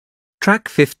Track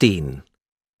 15.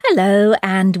 Hello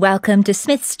and welcome to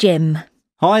Smith's Gym.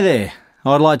 Hi there.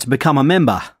 I'd like to become a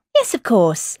member. Yes, of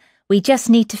course. We just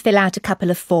need to fill out a couple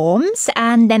of forms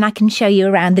and then I can show you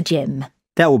around the gym.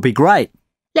 That would be great.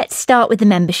 Let's start with the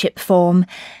membership form.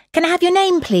 Can I have your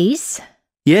name, please?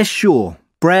 Yes, sure.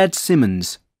 Brad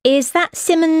Simmons. Is that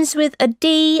Simmons with a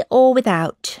D or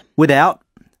without? Without.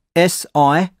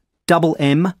 S-I-M-M-O-N-S.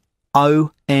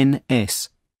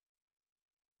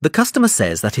 The customer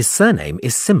says that his surname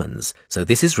is Simmons, so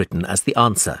this is written as the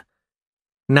answer.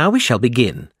 Now we shall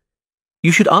begin.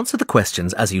 You should answer the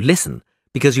questions as you listen,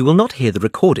 because you will not hear the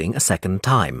recording a second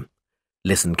time.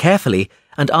 Listen carefully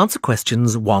and answer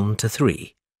questions 1 to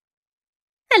 3.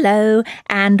 Hello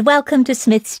and welcome to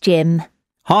Smith's Gym.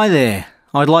 Hi there.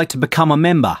 I'd like to become a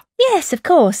member. Yes, of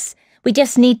course. We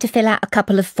just need to fill out a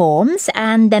couple of forms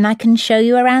and then I can show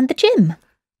you around the gym.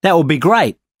 That would be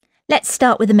great. Let's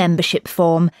start with the membership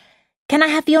form. Can I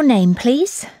have your name,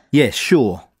 please? Yes,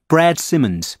 sure. Brad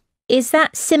Simmons. Is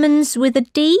that Simmons with a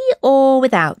D or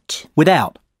without?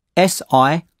 Without.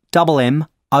 S-I-M-M-O-N-S.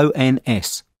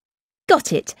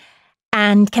 Got it.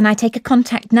 And can I take a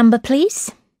contact number,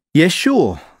 please? Yes,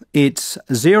 sure. It's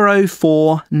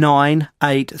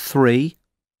 04983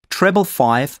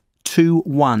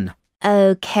 55521.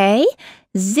 OK.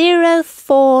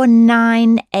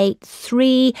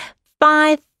 04983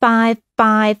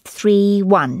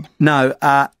 55531. No,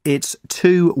 it's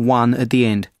 21 at the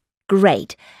end.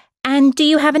 Great. And do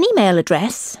you have an email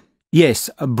address? Yes,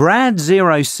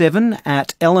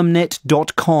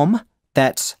 brad07@elemnet.com.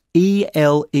 That's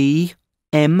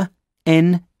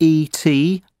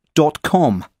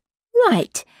ELEMNET.com.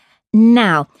 Right.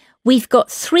 Now, we've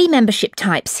got 3 membership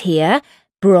types here.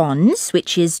 Bronze,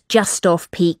 which is just off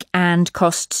peak and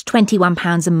costs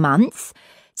 £21 a month.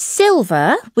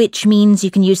 Silver, which means you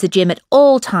can use the gym at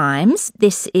all times.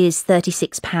 This is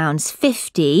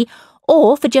 £36.50.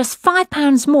 Or for just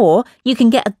 £5 more, you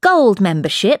can get a gold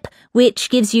membership,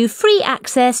 which gives you free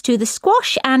access to the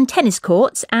squash and tennis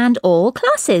courts and all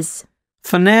classes.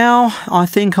 For now, I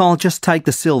think I'll just take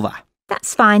the silver.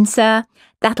 That's fine, sir.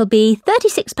 That'll be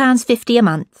 £36.50 a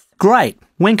month. Great.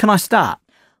 When can I start?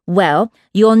 Well,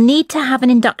 you'll need to have an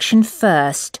induction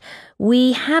first.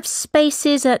 We have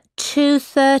spaces at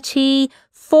 2:30,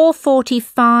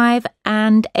 4:45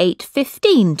 and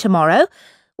 8:15 tomorrow.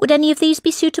 Would any of these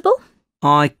be suitable?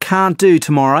 I can't do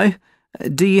tomorrow.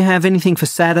 Do you have anything for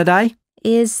Saturday?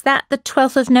 Is that the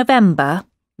 12th of November?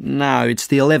 No, it's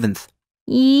the 11th.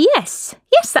 Yes,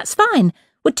 that's fine.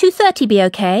 Would 2:30 be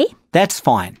okay? That's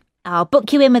fine. I'll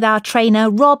book you in with our trainer,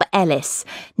 Rob Ellis.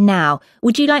 Now,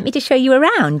 would you like me to show you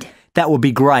around? That would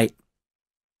be great.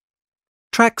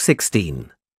 Track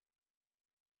 16.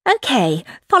 OK,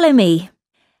 follow me.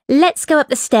 Let's go up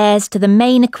the stairs to the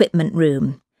main equipment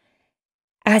room.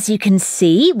 As you can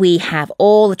see, we have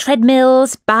all the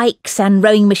treadmills, bikes and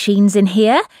rowing machines in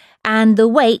here, and the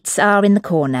weights are in the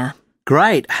corner.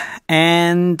 Great.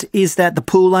 And is that the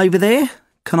pool over there?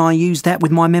 Can I use that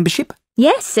with my membership?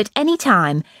 Yes, at any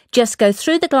time. Just go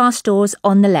through the glass doors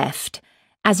on the left.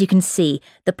 As you can see,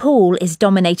 the pool is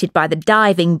dominated by the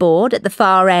diving board at the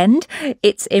far end.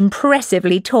 It's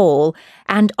impressively tall.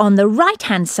 And on the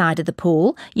right-hand side of the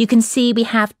pool, you can see we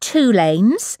have 2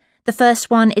 lanes. The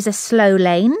first one is a slow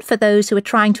lane for those who are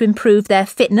trying to improve their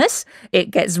fitness.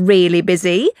 It gets really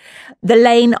busy. The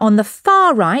lane on the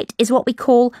far right is what we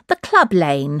call the club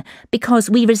lane,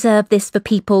 because we reserve this for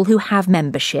people who have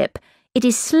membership. It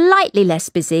is slightly less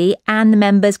busy and the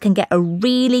members can get a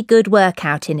really good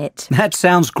workout in it. That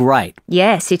sounds great.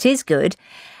 Yes, it is good.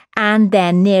 And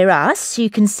then near us, you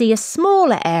can see a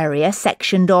smaller area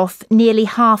sectioned off nearly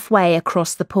halfway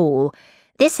across the pool.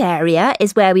 This area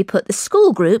is where we put the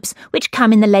school groups which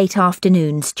come in the late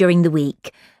afternoons during the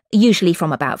week, usually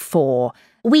from about 4.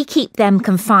 We keep them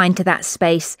confined to that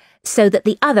space so that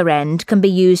the other end can be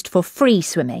used for free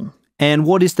swimming. And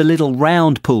what is the little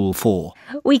round pool for?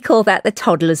 We call that the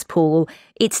toddler's pool.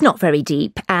 It's not very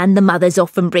deep and the mothers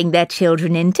often bring their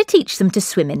children in to teach them to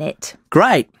swim in it.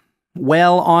 Great.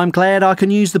 Well, I'm glad I can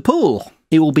use the pool.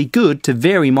 It will be good to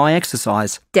vary my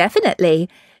exercise. Definitely.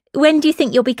 When do you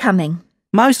think you'll be coming?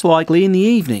 Most likely in the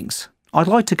evenings. I'd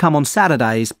like to come on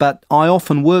Saturdays, but I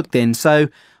often work then, so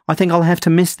I think I'll have to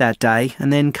miss that day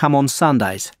and then come on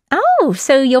Sundays. Oh,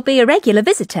 so you'll be a regular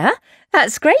visitor?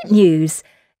 That's great news.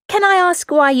 Can I ask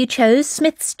why you chose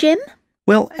Smith's Gym?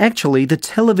 Well, actually, the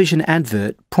television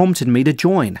advert prompted me to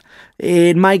join.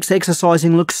 It makes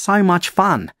exercising look so much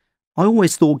fun. I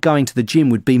always thought going to the gym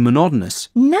would be monotonous.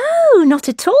 No, not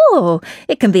at all.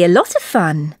 It can be a lot of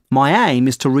fun. My aim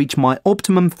is to reach my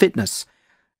optimum fitness.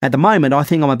 At the moment, I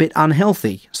think I'm a bit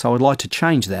unhealthy, so I'd like to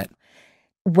change that.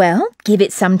 Well, give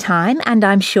it some time and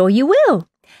I'm sure you will.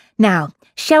 Now,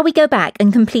 shall we go back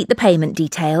and complete the payment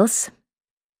details?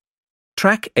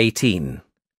 Track 18.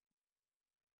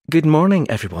 Good morning,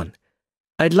 everyone.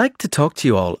 I'd like to talk to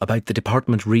you all about the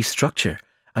department restructure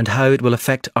and how it will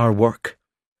affect our work.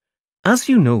 As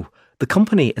you know, the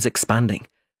company is expanding,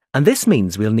 and this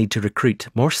means we'll need to recruit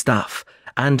more staff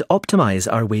and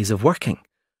optimise our ways of working.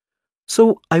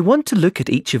 So I want to look at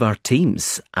each of our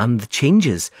teams and the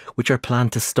changes which are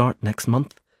planned to start next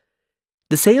month.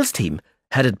 The sales team,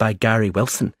 headed by Gary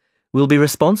Wilson, will be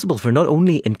responsible for not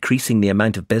only increasing the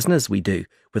amount of business we do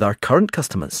with our current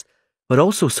customers, but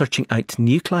also searching out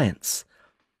new clients.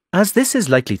 As this is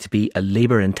likely to be a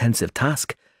labour-intensive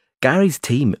task, Gary's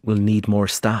team will need more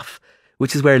staff,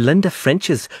 which is where Linda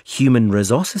French's human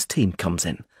resources team comes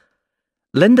in.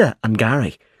 Linda and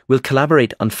Gary will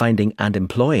collaborate on finding and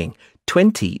employing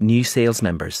 20 new sales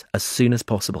members as soon as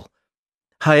possible.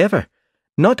 However,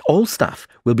 not all staff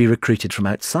will be recruited from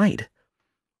outside.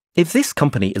 If this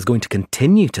company is going to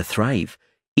continue to thrive,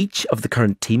 each of the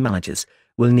current team managers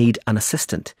will need an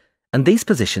assistant, and these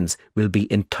positions will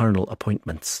be internal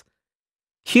appointments.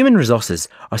 Human Resources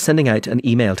are sending out an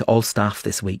email to all staff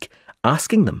this week,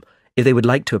 asking them if they would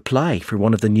like to apply for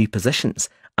one of the new positions,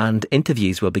 and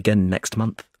interviews will begin next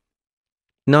month.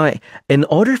 Now, in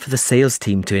order for the sales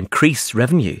team to increase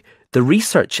revenue, the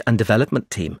research and development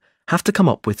team have to come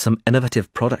up with some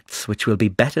innovative products which will be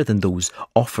better than those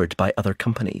offered by other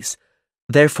companies.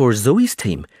 Therefore, Zoe's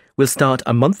team will start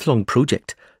a month-long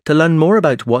project to learn more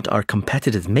about what our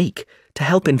competitors make to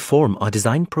help inform our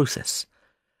design process.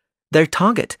 Their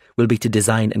target will be to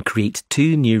design and create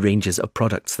 2 new ranges of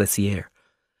products this year.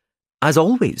 As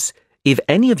always, if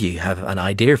any of you have an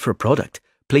idea for a product,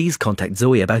 please contact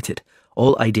Zoe about it.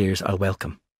 All ideas are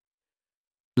welcome.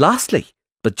 Lastly,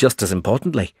 but just as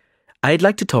importantly, I'd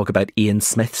like to talk about Ian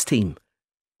Smith's team.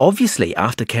 Obviously,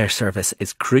 aftercare service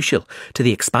is crucial to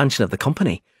the expansion of the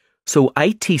company, so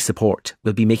IT support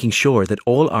will be making sure that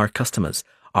all our customers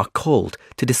are called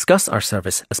to discuss our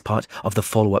service as part of the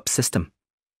follow-up system.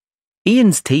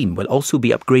 Ian's team will also be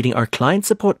upgrading our client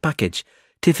support package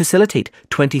to facilitate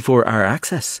 24-hour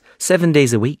access, 7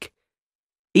 days a week.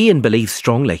 Ian believes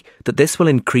strongly that this will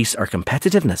increase our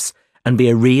competitiveness and be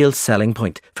a real selling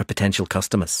point for potential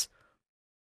customers.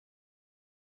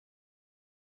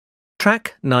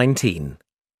 Track 19.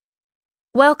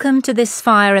 Welcome to this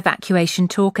fire evacuation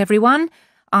talk, everyone.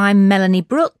 I'm Melanie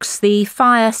Brooks, the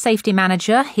Fire Safety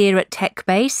Manager here at Tech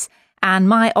Base, and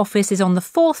my office is on the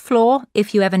 4th floor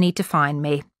if you ever need to find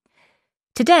me.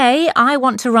 Today, I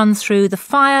want to run through the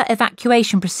fire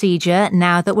evacuation procedure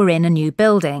now that we're in a new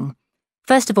building.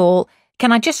 First of all,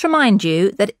 can I just remind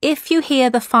you that if you hear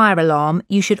the fire alarm,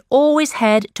 you should always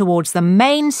head towards the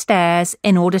main stairs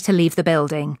in order to leave the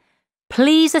building.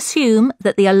 Please assume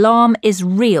that the alarm is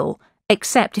real,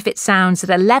 except if it sounds at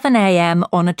 11 a.m.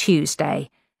 on a Tuesday.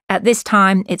 At this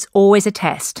time, it's always a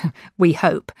test, we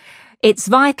hope. It's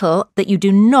vital that you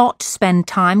do not spend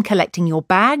time collecting your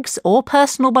bags or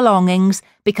personal belongings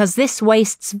because this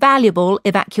wastes valuable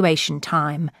evacuation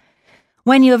time.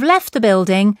 When you have left the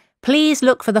building, please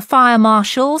look for the fire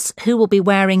marshals who will be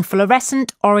wearing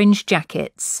fluorescent orange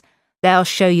jackets. They'll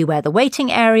show you where the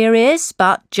waiting area is,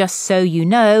 but just so you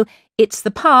know, it's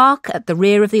the park at the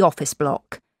rear of the office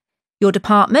block. Your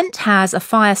department has a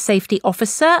fire safety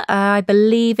officer, I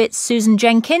believe it's Susan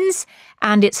Jenkins,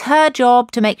 and it's her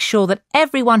job to make sure that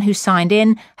everyone who signed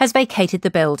in has vacated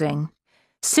the building.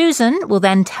 Susan will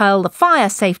then tell the fire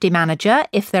safety manager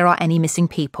if there are any missing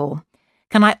people.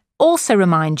 Can I also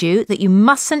remind you that you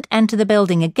mustn't enter the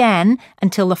building again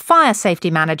until the fire safety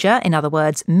manager, in other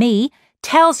words, me,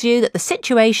 tells you that the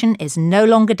situation is no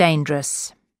longer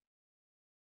dangerous.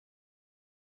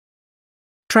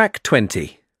 Track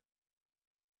 20.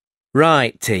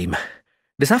 Right, team.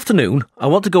 This afternoon, I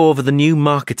want to go over the new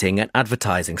marketing and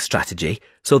advertising strategy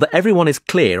so that everyone is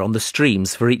clear on the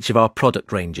streams for each of our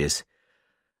product ranges.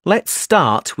 Let's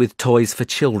start with toys for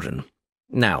children.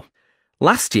 Now,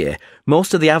 last year,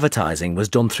 most of the advertising was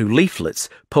done through leaflets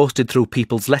posted through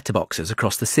people's letterboxes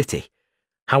across the city.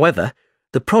 However,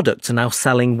 the products are now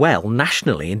selling well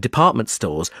nationally in department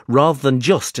stores rather than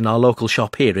just in our local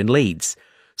shop here in Leeds.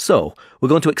 So, we're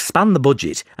going to expand the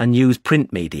budget and use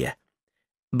print media.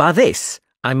 By this,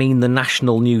 I mean the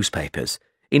national newspapers,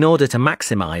 in order to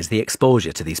maximise the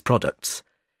exposure to these products.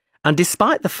 And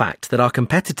despite the fact that our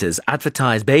competitors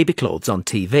advertise baby clothes on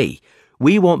TV,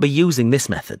 we won't be using this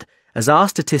method, as our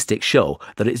statistics show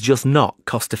that it's just not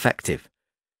cost-effective.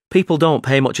 People don't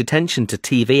pay much attention to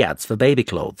TV ads for baby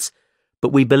clothes,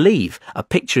 but we believe a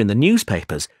picture in the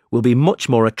newspapers will be much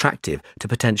more attractive to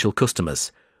potential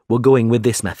customers. We're going with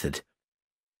this method.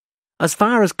 As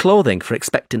far as clothing for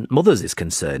expectant mothers is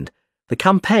concerned, the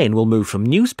campaign will move from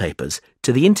newspapers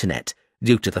to the internet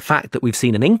due to the fact that we've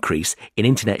seen an increase in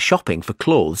internet shopping for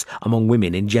clothes among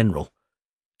women in general.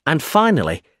 And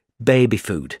finally, baby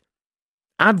food.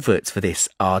 Adverts for this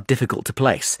are difficult to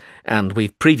place, and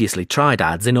we've previously tried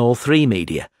ads in all three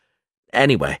media.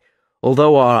 Anyway,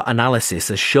 although our analysis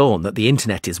has shown that the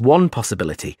internet is one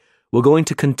possibility, we're going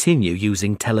to continue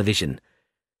using television.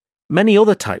 Many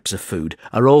other types of food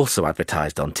are also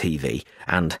advertised on TV,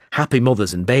 and happy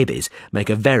mothers and babies make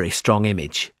a very strong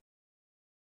image.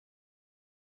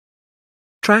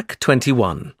 Track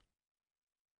 21.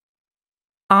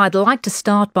 I'd like to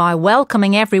start by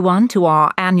welcoming everyone to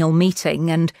our annual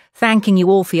meeting and thanking you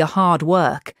all for your hard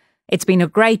work. It's been a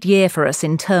great year for us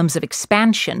in terms of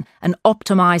expansion and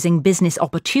optimising business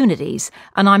opportunities,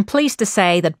 and I'm pleased to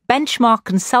say that Benchmark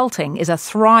Consulting is a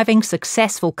thriving,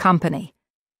 successful company.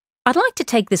 I'd like to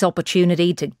take this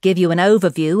opportunity to give you an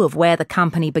overview of where the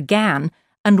company began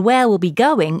and where we'll be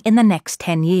going in the next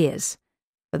 10 years.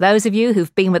 For those of you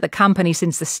who've been with the company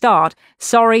since the start,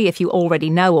 sorry if you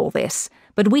already know all this,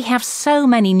 but we have so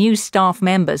many new staff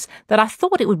members that I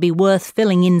thought it would be worth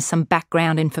filling in some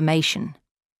background information.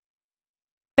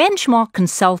 Benchmark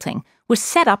Consulting was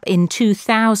set up in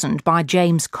 2000 by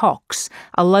James Cox,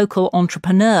 a local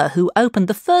entrepreneur who opened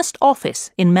the first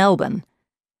office in Melbourne.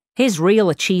 His real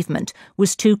achievement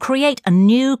was to create a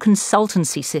new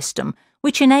consultancy system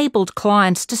which enabled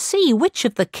clients to see which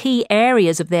of the key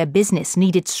areas of their business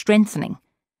needed strengthening.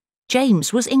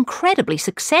 James was incredibly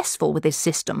successful with this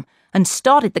system and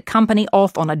started the company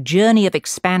off on a journey of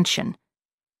expansion.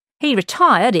 He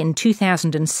retired in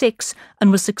 2006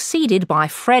 and was succeeded by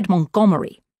Fred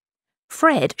Montgomery.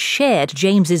 Fred shared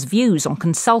James's views on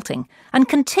consulting and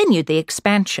continued the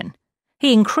expansion.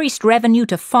 He increased revenue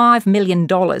to $5 million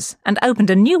and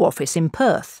opened a new office in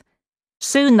Perth.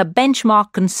 Soon the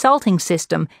Benchmark Consulting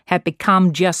system had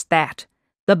become just that,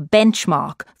 the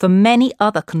benchmark for many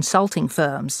other consulting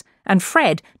firms, and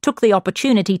Fred took the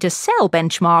opportunity to sell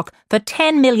Benchmark for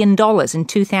 $10 million in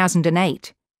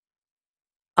 2008.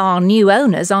 Our new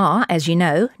owners are, as you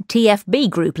know, TFB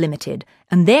Group Limited,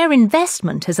 and their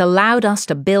investment has allowed us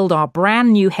to build our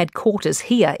brand new headquarters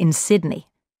here in Sydney.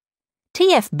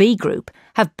 TFB Group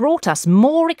have brought us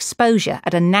more exposure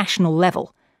at a national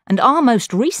level, and our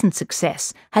most recent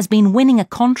success has been winning a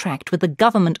contract with the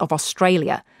Government of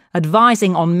Australia,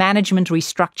 advising on management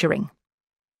restructuring.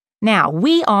 Now,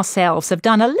 we ourselves have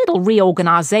done a little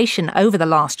reorganisation over the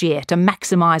last year to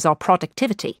maximise our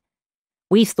productivity.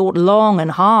 We've thought long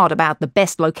and hard about the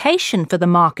best location for the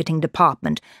marketing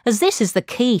department, as this is the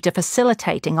key to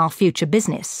facilitating our future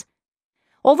business.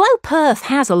 Although Perth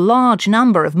has a large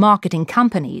number of marketing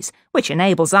companies, which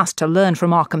enables us to learn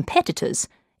from our competitors,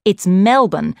 it's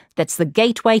Melbourne that's the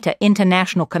gateway to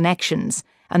international connections,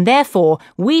 and therefore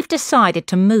we've decided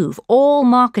to move all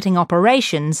marketing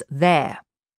operations there.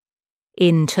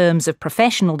 In terms of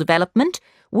professional development,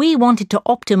 we wanted to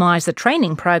optimise the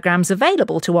training programs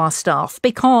available to our staff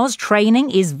because training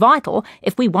is vital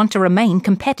if we want to remain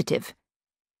competitive.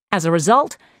 As a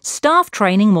result, staff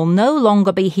training will no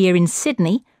longer be here in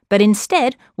Sydney, but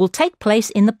instead will take place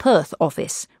in the Perth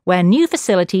office, where new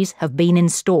facilities have been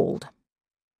installed.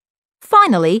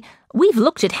 Finally, we've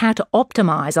looked at how to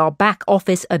optimise our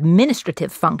back-office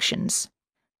administrative functions.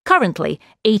 Currently,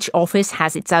 each office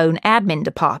has its own admin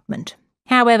department.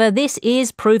 However, this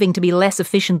is proving to be less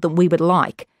efficient than we would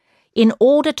like. In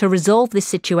order to resolve this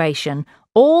situation,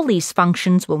 all these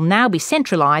functions will now be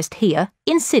centralised here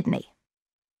in Sydney.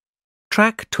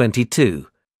 Track 22.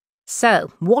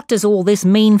 So, what does all this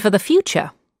mean for the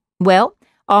future? Well,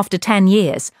 after 10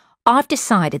 years, I've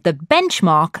decided that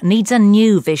Benchmark needs a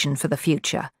new vision for the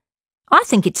future. I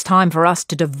think it's time for us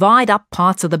to divide up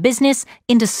parts of the business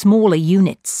into smaller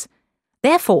units.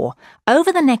 Therefore,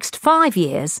 over the next 5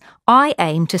 years, I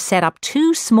aim to set up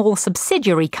 2 small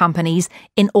subsidiary companies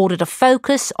in order to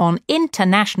focus on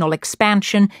international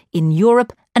expansion in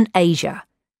Europe and Asia.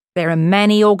 There are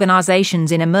many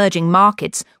organisations in emerging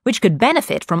markets which could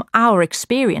benefit from our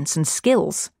experience and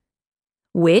skills.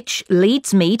 Which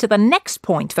leads me to the next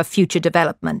point for future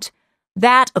development,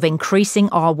 that of increasing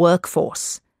our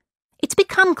workforce. It's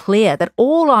become clear that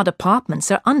all our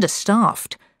departments are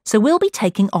understaffed, so we'll be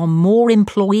taking on more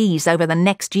employees over the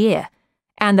next year.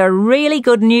 And the really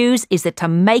good news is that to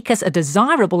make us a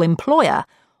desirable employer,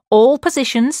 all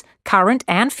positions, current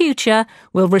and future,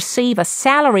 will receive a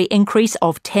salary increase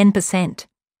of 10%.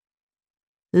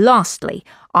 Lastly,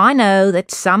 I know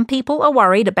that some people are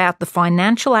worried about the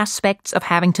financial aspects of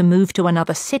having to move to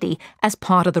another city as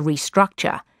part of the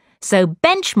restructure. so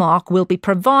Benchmark will be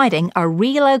providing a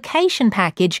relocation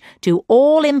package to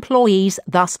all employees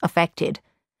thus affected.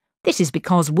 This is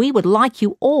because we would like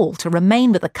you all to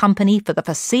remain with the company for the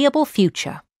foreseeable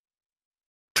future.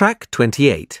 Track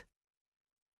 28.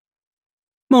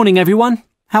 Morning, everyone.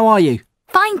 How are you?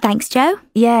 Fine, thanks, Joe.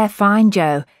 Yeah, fine,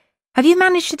 Joe. Have you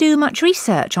managed to do much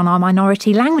research on our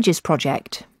minority languages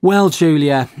project? Well,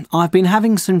 Julia, I've been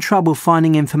having some trouble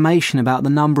finding information about the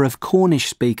number of Cornish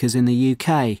speakers in the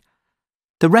UK.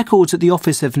 The records at the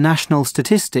Office of National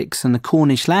Statistics and the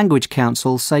Cornish Language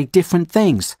Council say different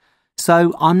things,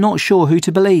 so I'm not sure who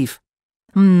to believe.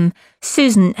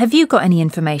 Susan, have you got any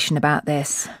information about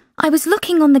this? I was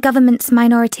looking on the government's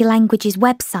minority languages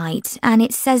website, and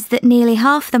it says that nearly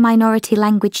half the minority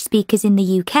language speakers in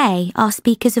the UK are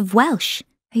speakers of Welsh.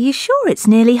 Are you sure it's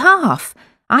nearly half?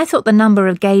 I thought the number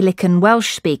of Gaelic and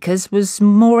Welsh speakers was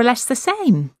more or less the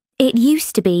same. It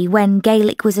used to be when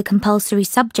Gaelic was a compulsory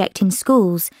subject in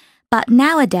schools, but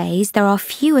nowadays there are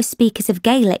fewer speakers of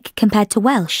Gaelic compared to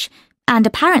Welsh. And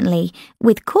apparently,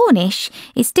 with Cornish,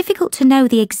 it's difficult to know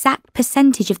the exact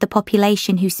percentage of the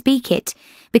population who speak it,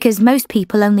 because most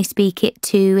people only speak it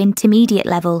to intermediate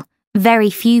level. Very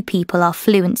few people are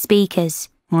fluent speakers.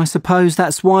 I suppose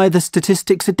that's why the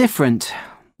statistics are different.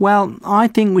 Well, I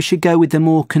think we should go with the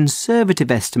more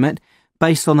conservative estimate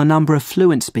based on the number of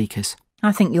fluent speakers.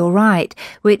 I think you're right,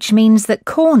 which means that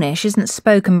Cornish isn't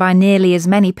spoken by nearly as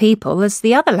many people as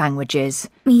the other languages.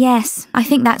 Yes, I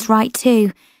think that's right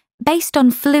too. Based on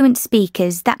fluent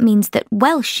speakers, that means that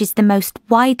Welsh is the most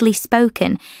widely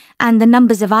spoken, and the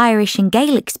numbers of Irish and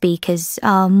Gaelic speakers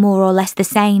are more or less the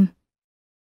same.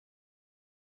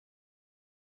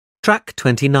 Track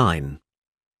 29.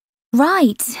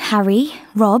 Right, Harry,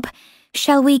 Rob,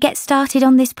 shall we get started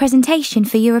on this presentation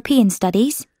for European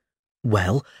studies?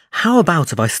 Well, how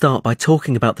about if I start by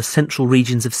talking about the central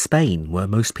regions of Spain where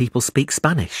most people speak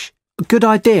Spanish? Good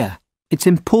idea. It's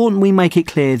important we make it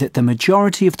clear that the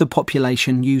majority of the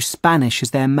population use Spanish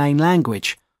as their main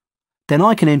language. Then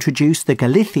I can introduce the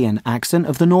Galician accent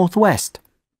of the northwest.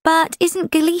 But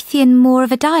isn't Galician more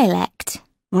of a dialect?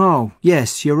 Oh,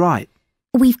 yes, you're right.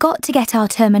 We've got to get our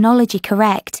terminology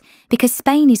correct, because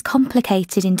Spain is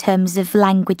complicated in terms of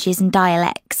languages and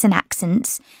dialects and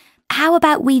accents. How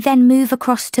about we then move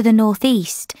across to the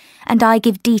northeast, and I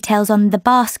give details on the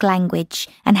Basque language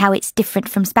and how it's different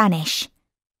from Spanish?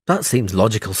 That seems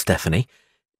logical, Stephanie.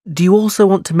 Do you also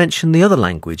want to mention the other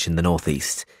language in the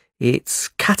northeast? It's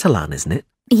Catalan, isn't it?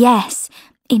 Yes.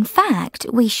 In fact,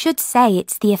 we should say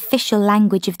it's the official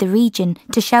language of the region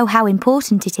to show how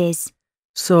important it is.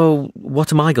 So,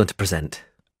 what am I going to present?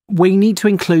 We need to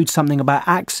include something about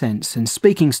accents and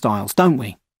speaking styles, don't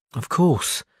we? Of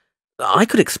course. I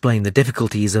could explain the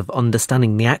difficulties of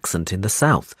understanding the accent in the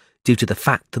south due to the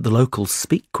fact that the locals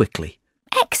speak quickly.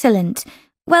 Excellent.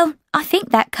 Well, I think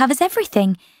that covers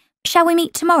everything. Shall we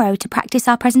meet tomorrow to practice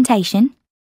our presentation?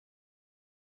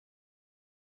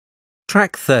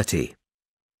 Track 30.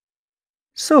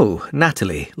 So,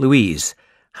 Natalie, Louise,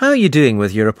 how are you doing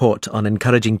with your report on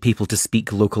encouraging people to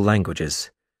speak local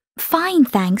languages? Fine,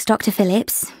 thanks, Dr.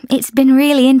 Phillips. It's been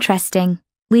really interesting.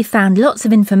 We've found lots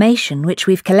of information which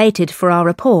we've collated for our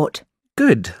report.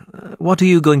 Good. What are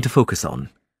you going to focus on?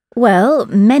 Well,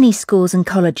 many schools and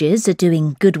colleges are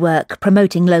doing good work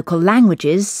promoting local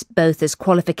languages, both as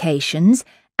qualifications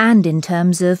and in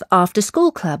terms of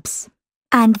after-school clubs.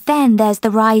 And then there's the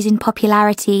rise in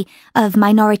popularity of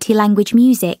minority language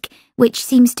music, which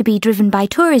seems to be driven by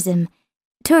tourism.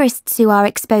 Tourists who are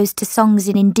exposed to songs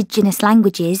in indigenous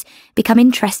languages become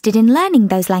interested in learning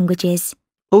those languages.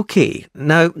 OK,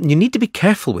 now you need to be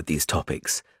careful with these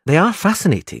topics. They are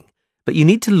fascinating, but you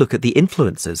need to look at the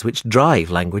influences which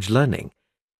drive language learning.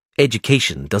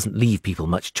 Education doesn't leave people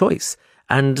much choice,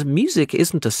 and music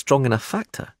isn't a strong enough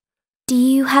factor. Do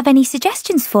you have any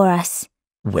suggestions for us?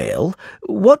 Well,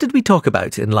 what did we talk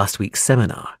about in last week's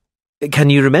seminar? Can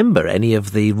you remember any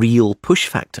of the real push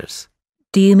factors?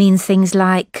 Do you mean things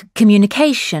like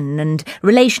communication and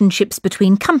relationships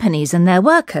between companies and their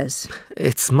workers?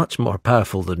 It's much more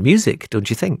powerful than music, don't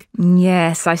you think?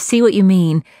 Yes, I see what you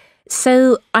mean.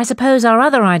 So I suppose our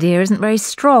other idea isn't very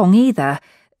strong either.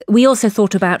 We also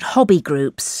thought about hobby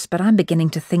groups, but I'm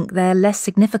beginning to think they're less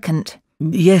significant.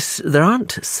 Yes, there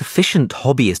aren't sufficient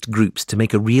hobbyist groups to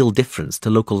make a real difference to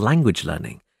local language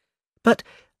learning. But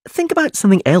think about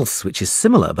something else which is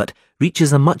similar but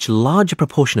reaches a much larger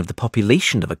proportion of the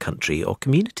population of a country or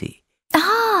community.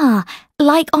 Ah,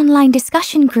 like online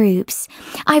discussion groups.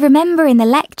 I remember in the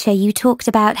lecture you talked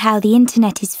about how the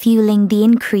internet is fueling the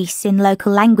increase in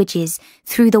local languages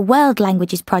through the World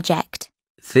Languages Project.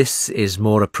 This is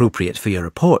more appropriate for your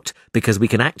report because we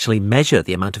can actually measure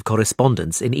the amount of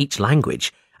correspondence in each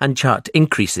language and chart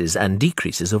increases and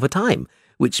decreases over time,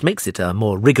 which makes it a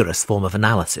more rigorous form of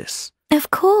analysis.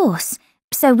 Of course.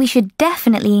 So we should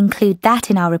definitely include that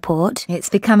in our report. It's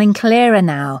becoming clearer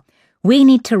now. We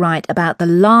need to write about the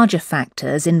larger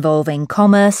factors involving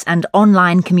commerce and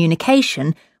online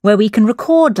communication where we can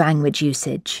record language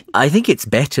usage. I think it's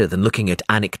better than looking at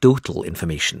anecdotal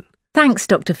information. Thanks,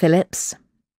 Dr. Phillips.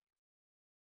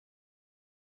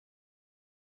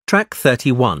 Track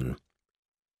 31.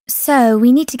 So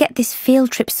we need to get this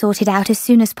field trip sorted out as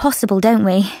soon as possible, don't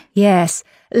we? Yes,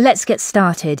 let's get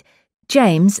started.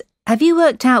 James, have you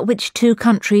worked out which 2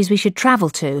 countries we should travel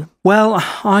to? Well,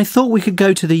 I thought we could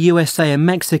go to the USA and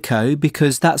Mexico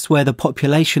because that's where the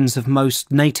populations of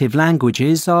most native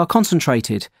languages are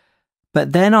concentrated.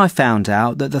 But then I found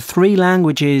out that the 3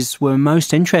 languages we're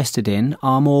most interested in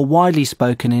are more widely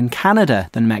spoken in Canada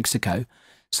than Mexico,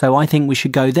 so I think we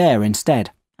should go there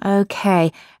instead.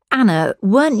 OK. Anna,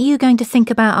 weren't you going to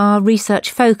think about our research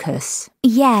focus?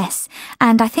 Yes,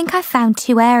 and I think I've found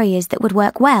 2 areas that would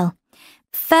work well.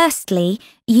 Firstly,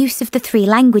 use of the 3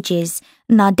 languages,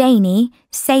 Nardini,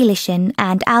 Salishan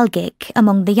and Algic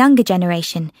among the younger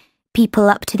generation, people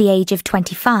up to the age of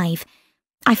 25.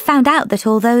 I found out that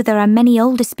although there are many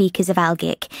older speakers of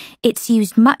Algic, it's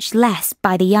used much less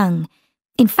by the young.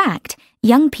 In fact,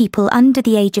 young people under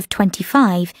the age of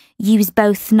 25 use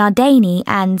both Nardini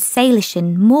and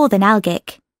Salishan more than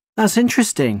Algic. That's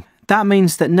interesting. That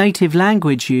means that native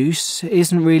language use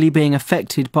isn't really being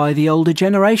affected by the older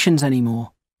generations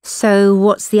anymore. So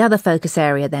what's the other focus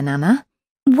area then, Anna?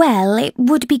 Well, it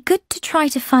would be good to try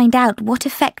to find out what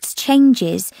affects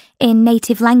changes in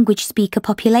native language speaker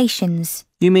populations.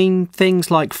 You mean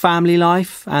things like family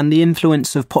life and the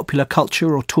influence of popular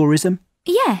culture or tourism?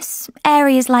 Yes,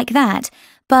 areas like that,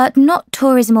 but not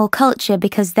tourism or culture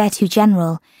because they're too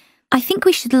general. I think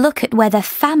we should look at whether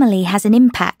family has an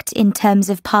impact in terms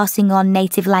of passing on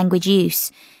native language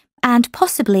use, and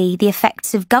possibly the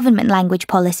effects of government language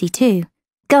policy too.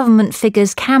 Government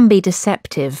figures can be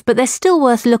deceptive, but they're still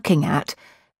worth looking at.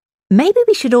 Maybe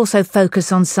we should also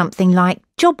focus on something like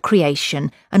job creation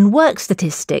and work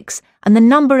statistics and the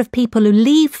number of people who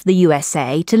leave the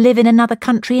USA to live in another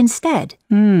country instead.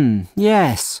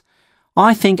 Yes.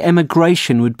 I think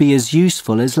emigration would be as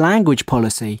useful as language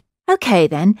policy. OK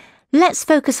then, let's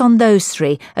focus on those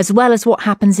 3 as well as what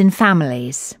happens in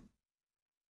families.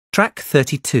 Track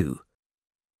 32.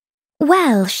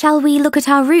 Well, shall we look at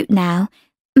our route now?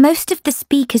 Most of the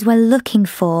speakers we're looking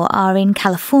for are in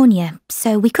California,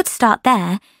 so we could start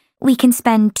there. We can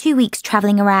spend 2 weeks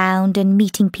travelling around and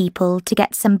meeting people to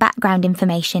get some background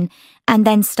information, and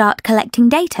then start collecting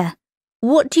data.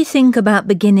 What do you think about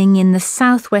beginning in the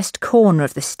southwest corner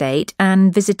of the state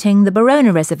and visiting the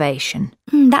Barona Reservation?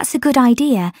 That's a good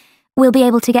idea. We'll be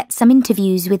able to get some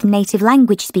interviews with native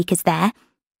language speakers there.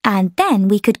 And then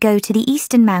we could go to the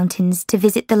Eastern Mountains to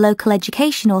visit the local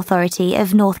education authority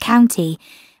of North County.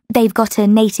 They've got a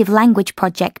native language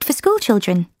project for school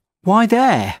children. Why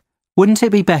there? Wouldn't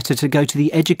it be better to go to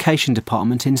the education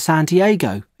department in San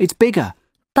Diego? It's bigger.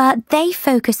 But they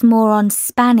focus more on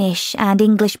Spanish and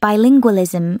English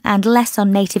bilingualism and less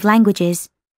on native languages.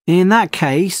 In that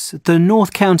case, the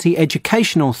North County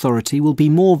Education Authority will be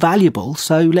more valuable,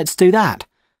 so let's do that.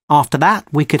 After that,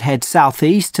 we could head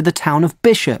southeast to the town of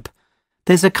Bishop.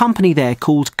 There's a company there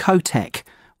called Cotec,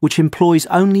 which employs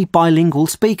only bilingual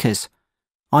speakers.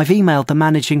 I've emailed the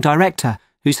managing director,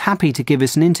 who's happy to give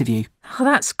us an interview. Oh,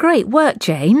 that's great work,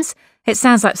 James. It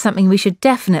sounds like something we should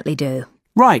definitely do.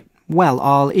 Right. Well,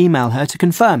 I'll email her to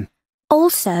confirm.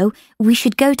 Also, we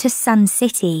should go to Sun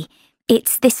City.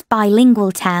 It's this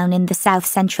bilingual town in the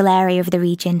south-central area of the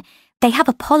region. They have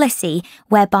a policy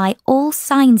whereby all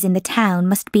signs in the town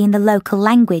must be in the local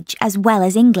language as well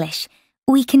as English.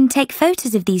 We can take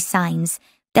photos of these signs.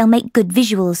 They'll make good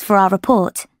visuals for our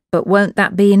report. But won't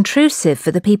that be intrusive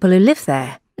for the people who live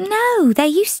there? No, they're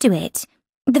used to it.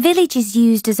 The village is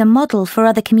used as a model for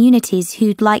other communities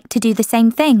who'd like to do the same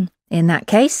thing. In that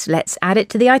case, let's add it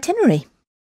to the itinerary.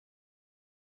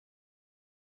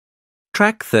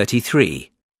 Track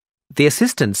 33. The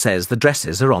assistant says the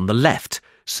dresses are on the left,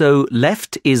 so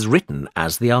left is written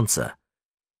as the answer.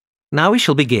 Now we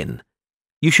shall begin.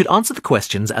 You should answer the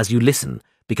questions as you listen,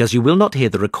 because you will not hear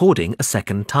the recording a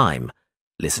second time.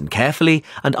 Listen carefully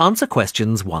and answer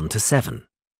questions 1 to 7.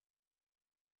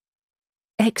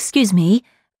 Excuse me,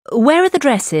 where are the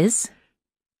dresses?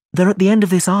 They're at the end of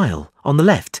this aisle, on the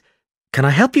left. Can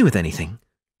I help you with anything?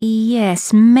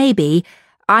 Yes, maybe.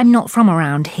 I'm not from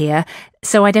around here,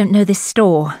 so I don't know this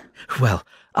store. Well,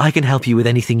 I can help you with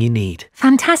anything you need.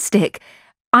 Fantastic.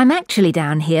 I'm actually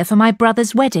down here for my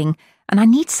brother's wedding, and I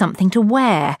need something to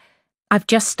wear. I've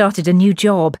just started a new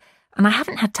job, and I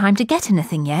haven't had time to get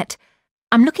anything yet.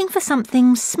 I'm looking for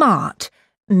something smart.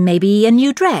 Maybe a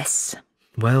new dress.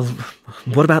 Well,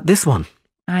 what about this one?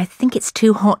 I think it's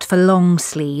too hot for long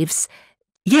sleeves.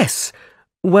 Yes.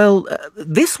 Well,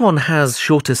 this one has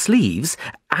shorter sleeves,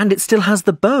 and it still has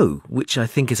the bow, which I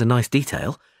think is a nice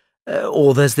detail.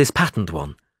 Or there's this patterned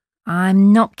one.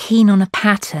 I'm not keen on a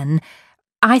pattern.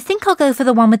 I think I'll go for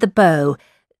the one with the bow.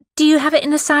 Do you have it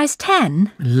in a size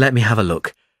 10? Let me have a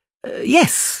look.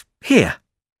 Yes, here.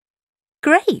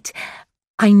 Great.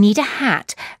 I need a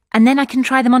hat, and then I can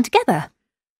try them on together.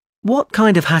 What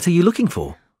kind of hat are you looking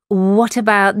for? What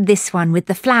about this one with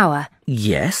the flower?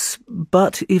 Yes,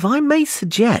 but if I may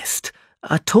suggest,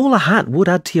 a taller hat would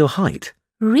add to your height.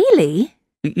 Really?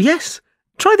 Yes,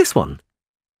 try this one.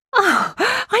 Oh,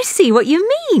 I see what you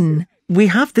mean. We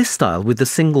have this style with the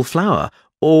single flower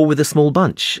or with a small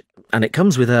bunch, and it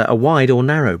comes with a wide or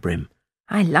narrow brim.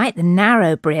 I like the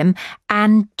narrow brim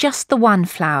and just the one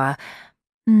flower.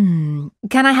 Can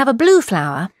I have a blue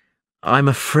flower? I'm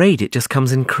afraid it just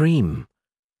comes in cream.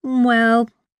 Well,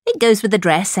 it goes with the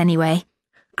dress anyway.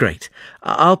 Great.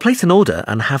 I'll place an order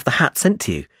and have the hat sent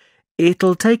to you.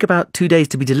 It'll take about 2 days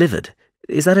to be delivered.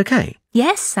 Is that okay?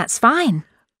 Yes, that's fine.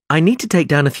 I need to take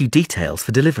down a few details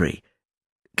for delivery.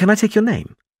 Can I take your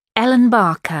name? Ellen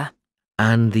Barker.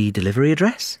 And the delivery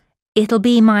address? It'll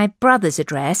be my brother's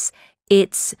address.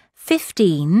 It's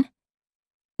 14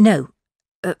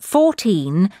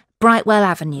 Brightwell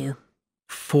Avenue.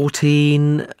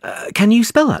 14... can you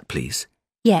spell that, please?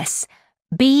 Yes.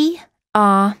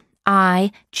 BRIGHTWELL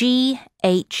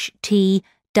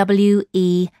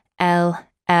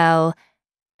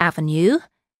Avenue,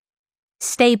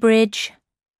 Staybridge,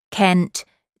 Kent,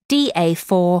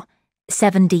 DA4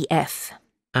 7DF.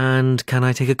 And can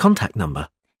I take a contact number?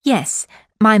 Yes.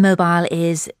 My mobile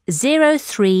is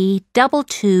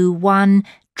 032221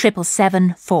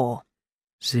 777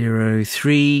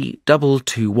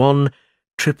 03221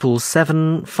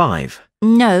 775.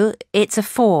 No, it's a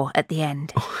 4 at the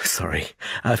end. Oh, sorry,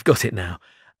 I've got it now.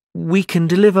 We can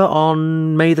deliver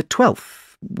on May the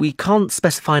 12th. We can't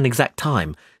specify an exact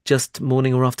time, just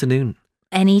morning or afternoon.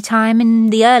 Any time in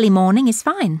the early morning is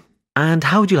fine. And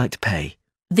how would you like to pay?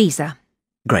 Visa.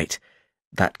 Great.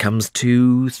 That comes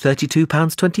to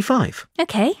 £32.25.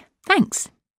 OK, thanks.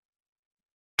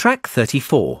 Track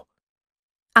 34.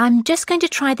 I'm just going to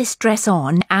try this dress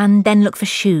on and then look for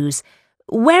shoes.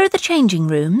 Where are the changing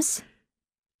rooms?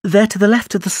 They're to the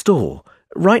left of the store,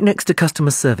 right next to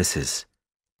customer services.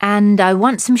 And I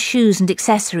want some shoes and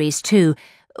accessories too.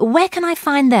 Where can I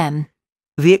find them?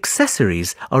 The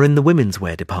accessories are in the women's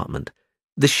wear department.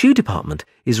 The shoe department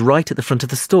is right at the front of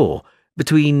the store,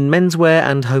 between menswear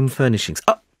and home furnishings.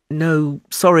 Oh, no,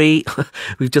 sorry.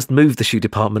 We've just moved the shoe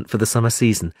department for the summer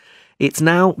season. It's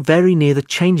now very near the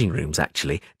changing rooms,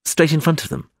 actually, straight in front of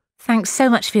them. Thanks so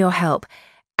much for your help.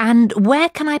 And where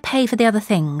can I pay for the other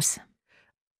things?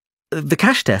 The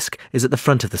cash desk is at the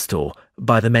front of the store,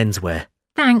 by the menswear.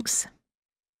 Thanks.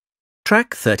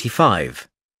 Track 35.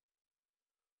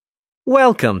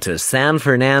 Welcome to San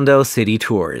Fernando City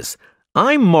Tours.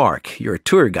 I'm Mark, your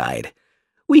tour guide.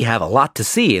 We have a lot to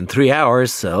see in 3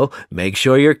 hours, so make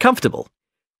sure you're comfortable.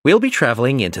 We'll be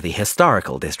traveling into the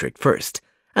historical district first,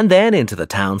 and then into the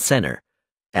town center.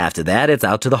 After that, it's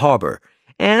out to the harbor,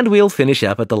 and we'll finish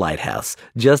up at the lighthouse,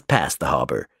 just past the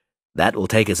harbor. That will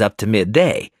take us up to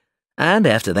midday, and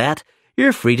after that,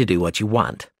 you're free to do what you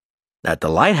want. At the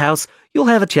lighthouse, you'll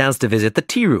have a chance to visit the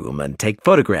tea room and take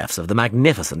photographs of the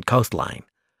magnificent coastline.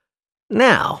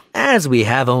 Now, as we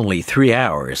have only 3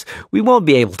 hours, we won't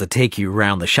be able to take you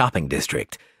around the shopping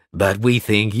district, but we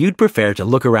think you'd prefer to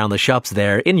look around the shops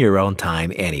there in your own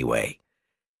time anyway.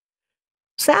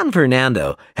 San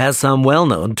Fernando has some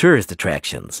well-known tourist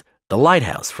attractions, the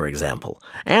lighthouse, for example,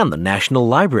 and the National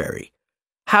Library.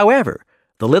 However,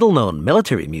 the little-known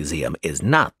military museum is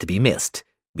not to be missed.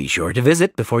 Be sure to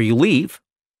visit before you leave.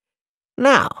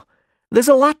 Now, there's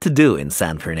a lot to do in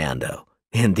San Fernando.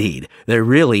 Indeed, there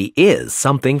really is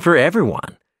something for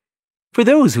everyone. For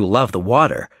those who love the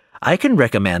water, I can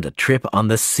recommend a trip on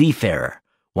the Seafarer,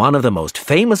 one of the most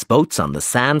famous boats on the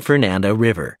San Fernando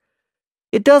River.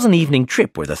 It does an evening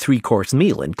trip with a 3-course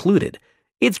meal included.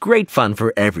 It's great fun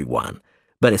for everyone,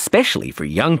 but especially for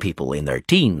young people in their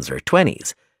teens or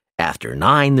 20s. After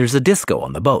 9, there's a disco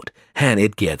on the boat, and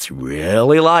it gets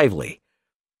really lively.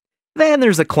 Then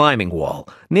there's a climbing wall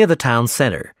near the town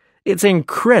center. It's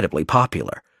incredibly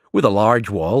popular, with a large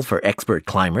wall for expert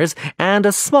climbers and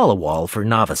a smaller wall for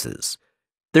novices.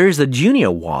 There's a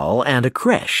junior wall and a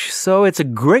creche, so it's a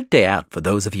great day out for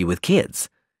those of you with kids.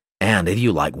 And if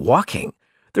you like walking,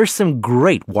 there's some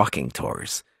great walking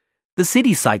tours. The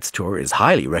City Sights tour is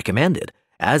highly recommended,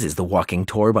 as is the walking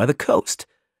tour by the coast.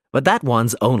 But that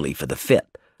one's only for the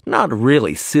fit, not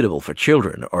really suitable for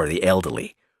children or the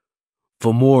elderly.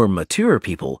 For more mature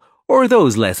people, or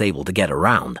those less able to get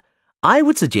around, I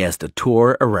would suggest a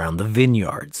tour around the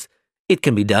vineyards. It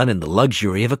can be done in the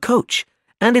luxury of a coach,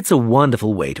 and it's a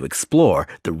wonderful way to explore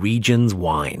the region's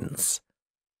wines.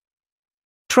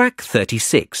 Track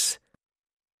 36.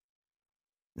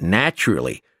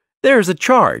 Naturally, there's a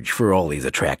charge for all these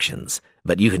attractions,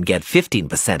 but you can get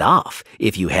 15% off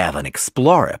if you have an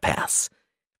Explorer pass.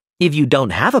 If you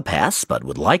don't have a pass but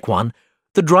would like one,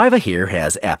 the driver here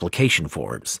has application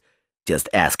forms. Just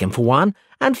ask him for one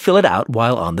and fill it out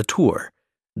while on the tour.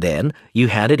 Then you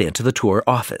hand it into the tour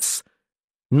office.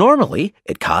 Normally,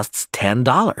 it costs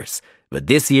 $10, but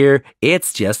this year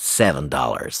it's just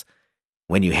 $7.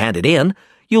 When you hand it in,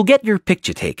 you'll get your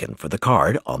picture taken for the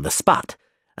card on the spot,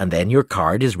 and then your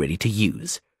card is ready to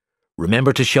use.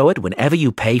 Remember to show it whenever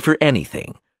you pay for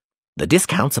anything. The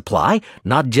discounts apply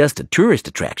not just to tourist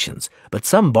attractions, but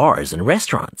some bars and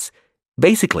restaurants.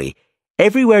 Basically,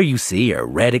 everywhere you see a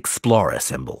red Explorer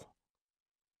symbol.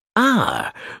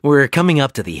 We're coming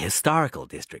up to the historical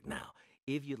district now.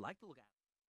 If you'd like to look at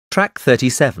Track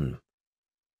 37.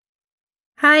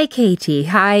 Hi, Katie.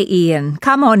 Hi, Ian.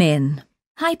 Come on in.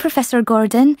 Hi, Professor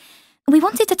Gordon. We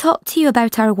wanted to talk to you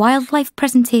about our wildlife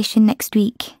presentation next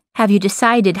week. Have you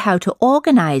decided how to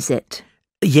organise it?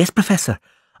 Yes, Professor.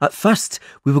 At first,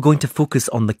 we were going to focus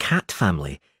on the cat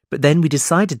family, but then we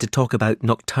decided to talk about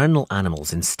nocturnal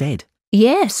animals instead.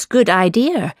 Yes, good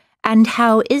idea. And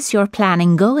how is your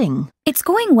planning going? It's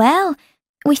going well.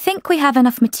 We think we have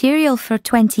enough material for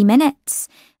 20 minutes.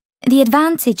 The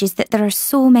advantage is that there are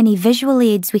so many visual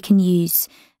aids we can use.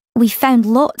 We found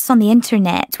lots on the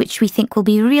internet which we think will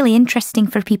be really interesting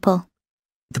for people.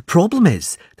 The problem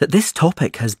is that this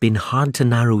topic has been hard to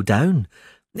narrow down.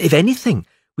 If anything,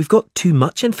 we've got too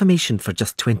much information for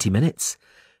just 20 minutes.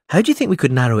 How do you think we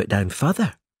could narrow it down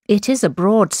further? It is a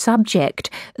broad subject.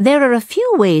 There are a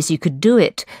few ways you could do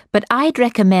it, but I'd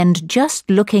recommend just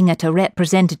looking at a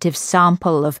representative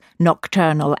sample of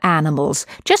nocturnal animals,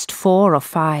 just 4 or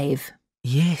 5.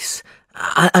 Yes,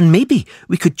 and maybe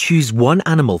we could choose one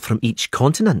animal from each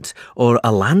continent, or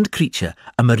a land creature,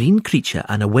 a marine creature,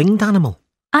 and a winged animal.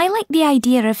 I like the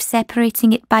idea of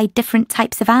separating it by different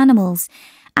types of animals.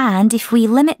 And if we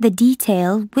limit the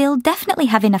detail, we'll definitely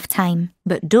have enough time.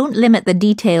 But don't limit the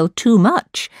detail too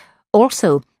much.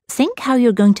 Also, think how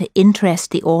you're going to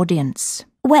interest the audience.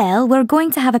 Well, we're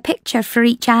going to have a picture for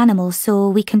each animal so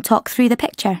we can talk through the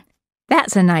picture.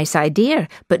 That's a nice idea,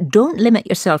 but don't limit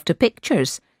yourself to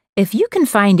pictures. If you can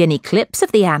find any clips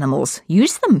of the animals,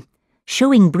 use them.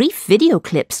 Showing brief video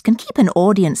clips can keep an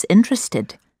audience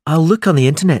interested. I'll look on the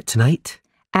internet tonight.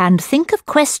 And think of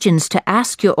questions to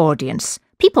ask your audience.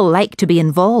 People like to be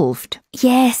involved.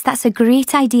 Yes, that's a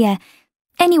great idea.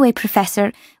 Anyway,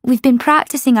 Professor, we've been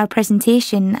practicing our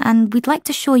presentation and we'd like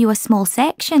to show you a small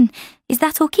section. Is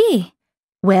that okay?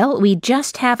 Well, we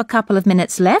just have a couple of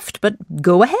minutes left, but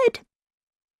go ahead.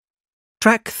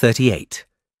 Track 38.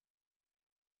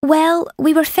 Well,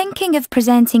 we were thinking of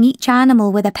presenting each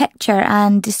animal with a picture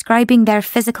and describing their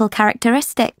physical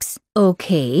characteristics.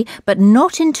 Okay, but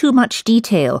not in too much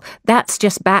detail. That's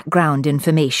just background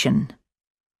information.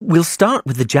 We'll start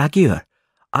with the jaguar.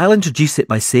 I'll introduce it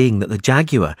by saying that the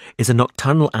jaguar is a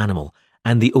nocturnal animal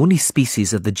and the only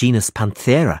species of the genus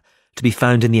Panthera to be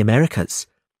found in the Americas.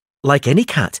 Like any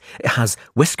cat, it has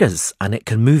whiskers and it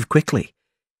can move quickly.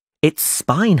 Its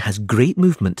spine has great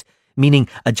movement, meaning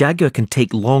a jaguar can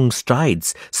take long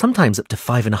strides, sometimes up to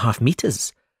 5.5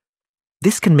 meters.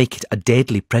 This can make it a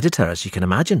deadly predator, as you can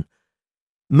imagine.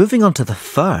 Moving on to the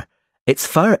fur, its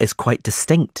fur is quite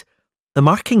distinct. The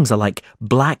markings are like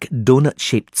black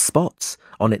donut-shaped spots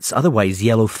on its otherwise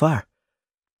yellow fur.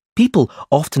 People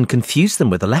often confuse them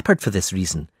with a leopard for this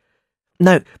reason.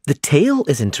 Now, the tail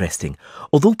is interesting.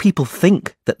 Although people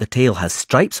think that the tail has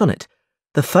stripes on it,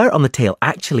 the fur on the tail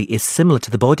actually is similar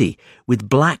to the body, with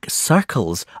black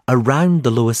circles around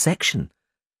the lower section.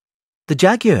 The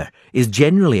jaguar is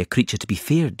generally a creature to be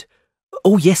feared.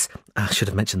 Oh yes, I should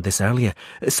have mentioned this earlier.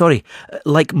 Sorry,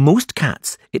 like most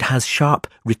cats, it has sharp,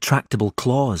 retractable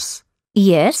claws.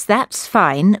 Yes, that's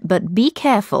fine, but be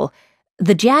careful.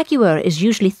 The jaguar is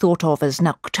usually thought of as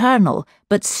nocturnal,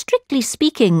 but strictly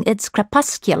speaking, it's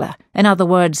crepuscular. In other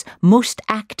words, most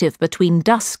active between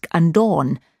dusk and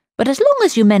dawn. But as long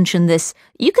as you mention this,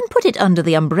 you can put it under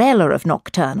the umbrella of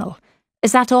nocturnal.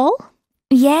 Is that all?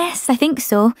 Yes, I think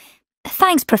so.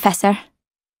 Thanks, Professor.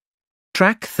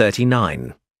 Track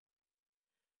 39.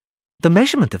 The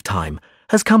measurement of time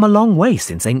has come a long way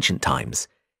since ancient times.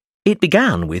 It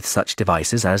began with such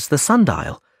devices as the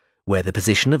sundial, where the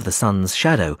position of the sun's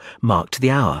shadow marked the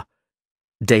hour.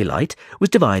 Daylight was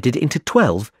divided into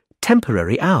 12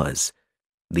 temporary hours.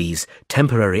 These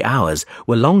temporary hours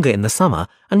were longer in the summer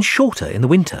and shorter in the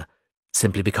winter,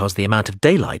 simply because the amount of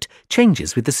daylight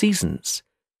changes with the seasons.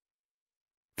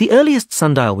 The earliest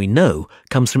sundial we know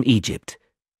comes from Egypt.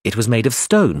 It was made of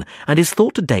stone and is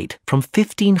thought to date from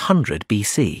 1500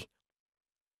 BC.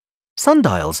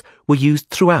 Sundials were used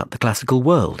throughout the classical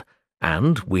world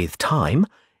and, with time,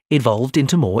 evolved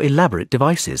into more elaborate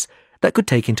devices that could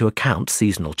take into account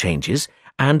seasonal changes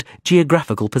and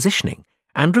geographical positioning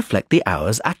and reflect the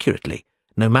hours accurately,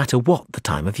 no matter what the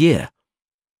time of year.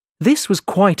 This was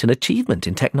quite an achievement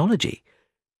in technology.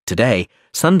 Today,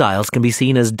 sundials can be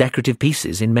seen as decorative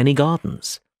pieces in many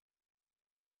gardens.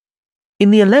 In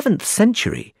the 11th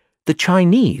century, the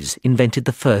Chinese invented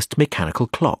the first mechanical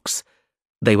clocks.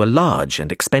 They were large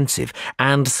and expensive,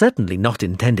 and certainly not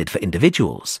intended for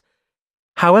individuals.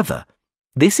 However,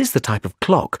 this is the type of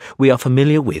clock we are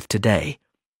familiar with today.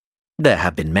 There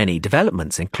have been many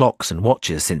developments in clocks and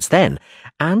watches since then,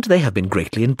 and they have been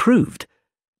greatly improved.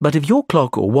 But if your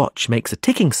clock or watch makes a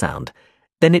ticking sound,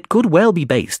 then it could well be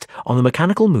based on the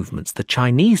mechanical movements the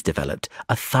Chinese developed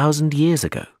 1,000 years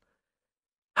ago.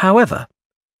 However,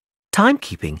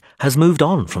 timekeeping has moved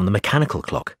on from the mechanical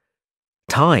clock.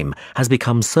 Time has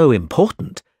become so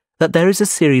important that there is a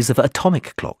series of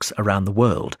atomic clocks around the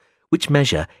world which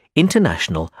measure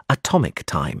international atomic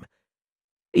time.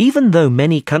 Even though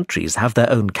many countries have their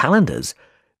own calendars,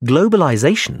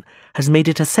 globalization has made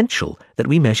it essential that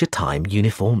we measure time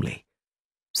uniformly.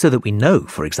 So that we know,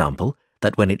 for example,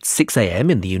 that when it's 6 a.m.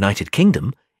 in the United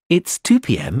Kingdom, it's 2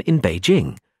 p.m. in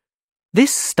Beijing.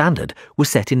 This standard was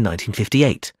set in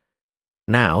 1958.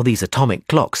 Now these atomic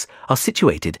clocks are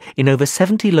situated in over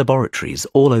 70 laboratories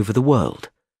all over the world.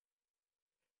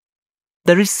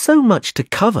 There is so much to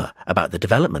cover about the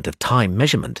development of time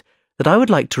measurement that I would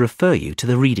like to refer you to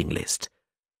the reading list.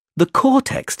 The core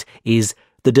text is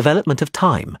The Development of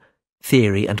Time,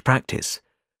 Theory and Practice,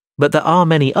 but there are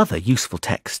many other useful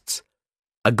texts.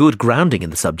 A good grounding in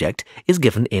the subject is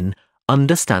given in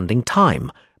Understanding Time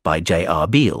by J.R.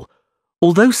 Beale.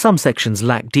 Although some sections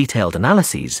lack detailed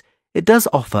analyses, it does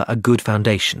offer a good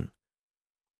foundation.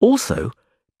 Also,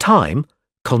 Time,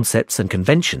 Concepts and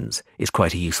Conventions is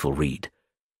quite a useful read.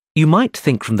 You might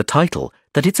think from the title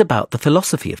that it's about the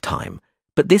philosophy of time,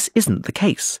 but this isn't the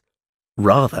case.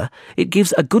 Rather, it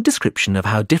gives a good description of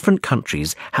how different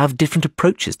countries have different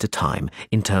approaches to time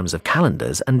in terms of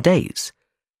calendars and days.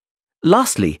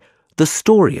 Lastly, The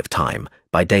Story of Time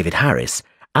by David Harris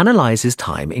analyses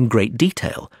time in great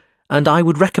detail, and I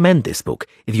would recommend this book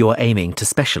if you are aiming to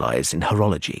specialize in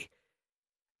horology.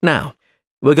 Now,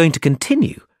 we're going to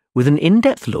continue with an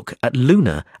in-depth look at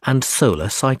lunar and solar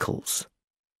cycles.